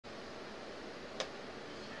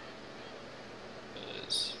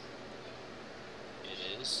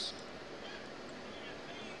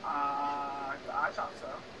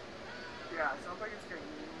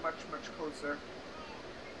closer.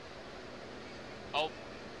 Oh.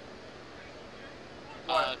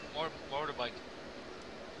 What? More motorbike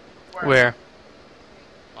Where?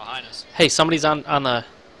 behind us. Hey, somebody's on the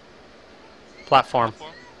platform.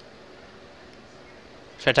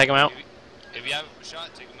 Should I take him out? If you have a shot,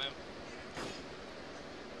 take him out.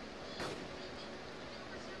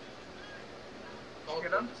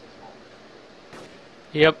 Get him?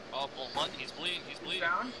 Yep. Oh, Bull, he's bleeding. He's bleeding.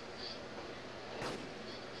 Down?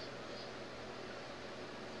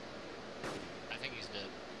 I think he's dead.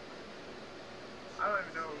 I don't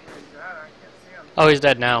even know where he's at. I can't see him. Oh, he's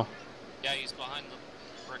dead now. Yeah, he's behind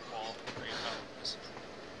the brick wall where your power is.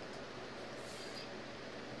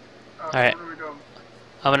 Alright. What are we doing?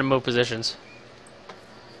 I'm gonna move positions.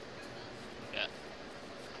 Yeah.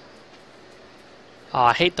 Oh,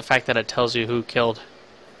 I hate the fact that it tells you who killed.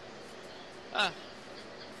 Ah.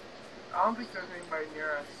 I don't think there's anybody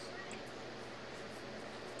near us.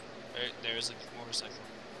 There's a motorcycle.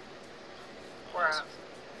 Where at?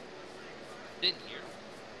 Didn't hear him.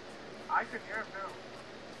 I could hear him now.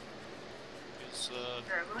 He's Here,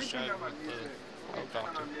 let me turn driving on my with music. the Let me turn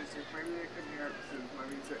helicopter. on music. Maybe they couldn't hear it because of my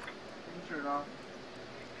music. Let me turn it off.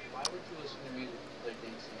 Why would you listen to music like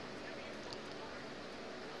DC?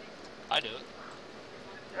 I do it,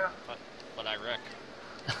 Yeah. but I wreck.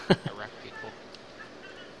 I wreck people.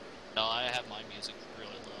 No, I have my music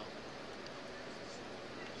really low.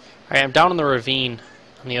 Alright, I'm down in the ravine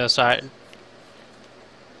on the other side.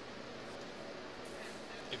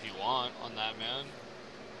 If you want, on that man.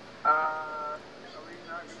 Are we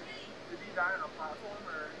not gonna... Did he die on a platform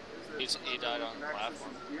or is it... He died on the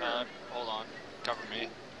platform. Hold on. Cover me.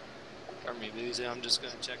 Cover me, Beezy. I'm just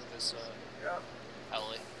gonna check this Yep.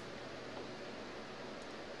 heli.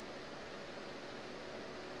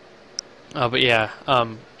 Oh, but yeah,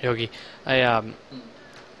 Yogi,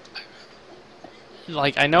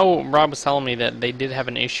 like, I know Rob was telling me that they did have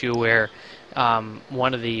an issue where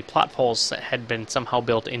one of the plot holes had been somehow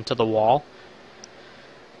built into the wall,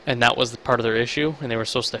 and that was part of their issue, and they were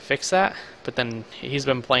supposed to fix that. But then he's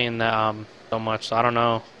been playing so much, so I don't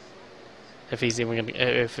know if he's even gonna,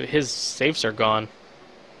 if his safes are gone.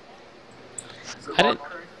 Is it I didn't-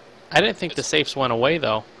 locked? I didn't think the safes went away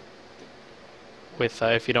though. With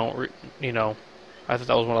if you don't, you know, I thought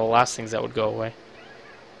that was one of the last things that would go away.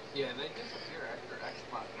 Yeah, they disappear after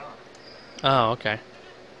X-Bot done. Oh, okay.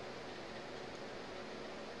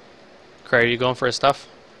 Craig, are you going for his stuff?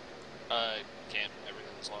 Can't.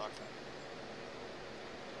 Everything's locked.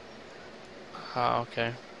 Oh,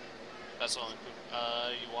 okay. That's all.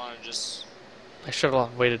 You want to just... I should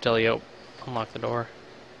have waited till he unlocked the door.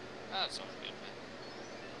 That's all good,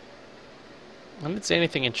 man. I didn't say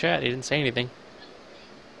anything in chat. He didn't say anything.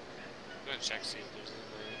 I'm gonna check, see if there's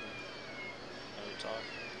anybody to talk.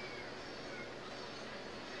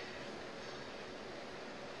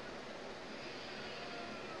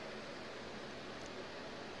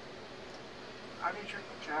 I need to check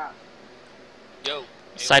the chat. Yo.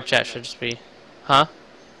 Side chat should just be, huh?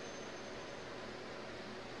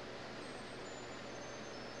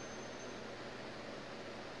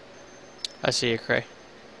 I see you, Cray.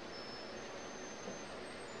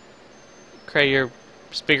 Cray, your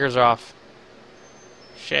speakers are off.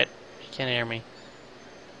 Shit, you can't hear me.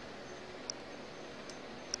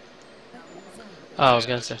 Oh, I was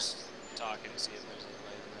gonna say. Just talking to see if there's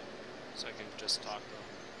anybody there, so I can just talk to them.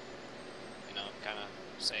 You know, kind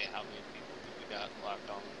of say how many people we got locked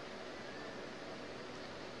on.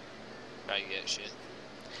 Try to get shit.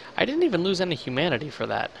 I didn't even lose any humanity for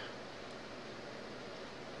that.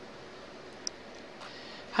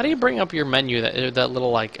 How do you bring up your menu? That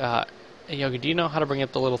little like, hey, Yogi, do you know how to bring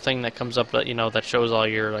up the little thing that comes up that that shows all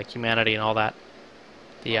your like humanity and all that?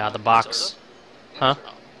 The box, huh?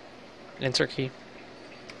 Insert key.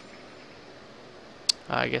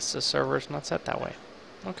 I guess the server's not set that way.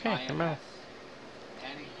 Okay, never mind.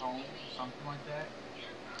 Annie home, something like that.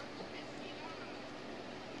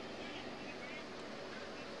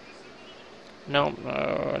 No,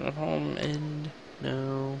 not home end.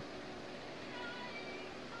 No.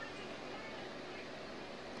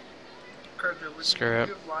 Carter, would Screw you it.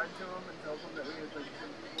 have lied to him and told him that we had like 10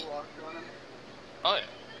 people locked on him? Oh yeah.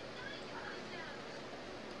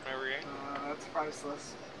 Remember game? That's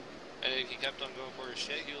priceless. And if he kept on going for his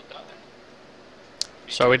shit, he would die.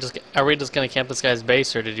 So are we just gonna camp this guy's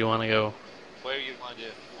base, or did you want to go? Whatever you want to do.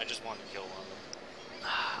 I just want to kill one of them.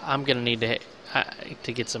 I'm gonna need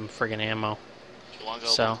to get some friggin' ammo. You want to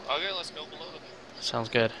go? So. Okay, let's go below them. Sounds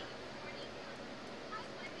good.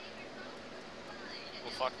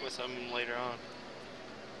 We'll fuck with them later on.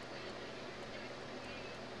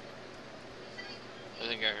 I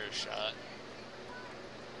think I heard a shot.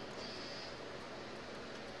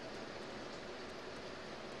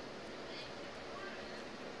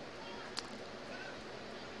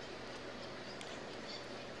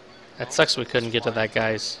 That sucks we couldn't get to that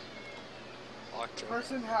guy's. Lockjaw.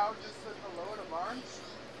 Person how just said hello at a barn?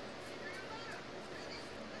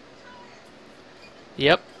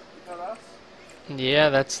 Yep. Is that us? Yeah,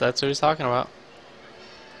 that's what he's talking about.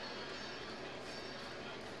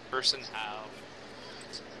 Person how.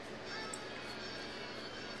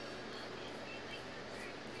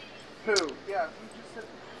 Who? Yeah, who just said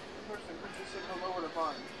the person who just said hello at a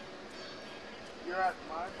barn? You're at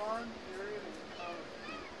my barn, period, and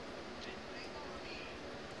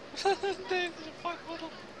Dave, the fuck with him.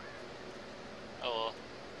 Oh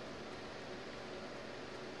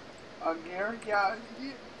I'm here? Yeah,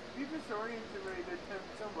 you disoriented him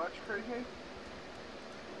so much, crazy.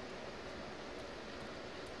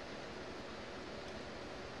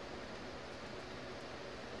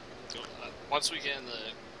 well. Once we get in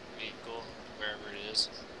the vehicle, wherever it is,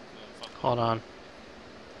 Hold on.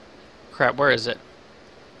 Crap, where is it?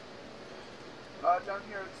 Down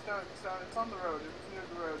here, it's on the road, it's near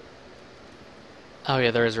the road. Oh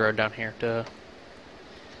yeah, there is a road down here. Duh.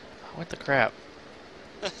 What the crap?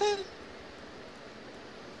 There,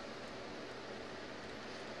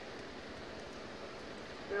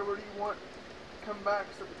 where do you want? Come back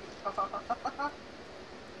so we can talk. Oh my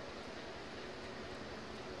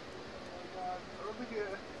god, really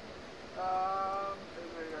good.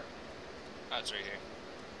 There you go. That's right here.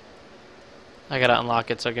 I gotta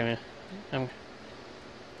unlock it, so give me.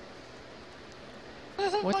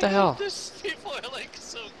 What the hell? These people are like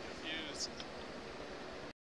so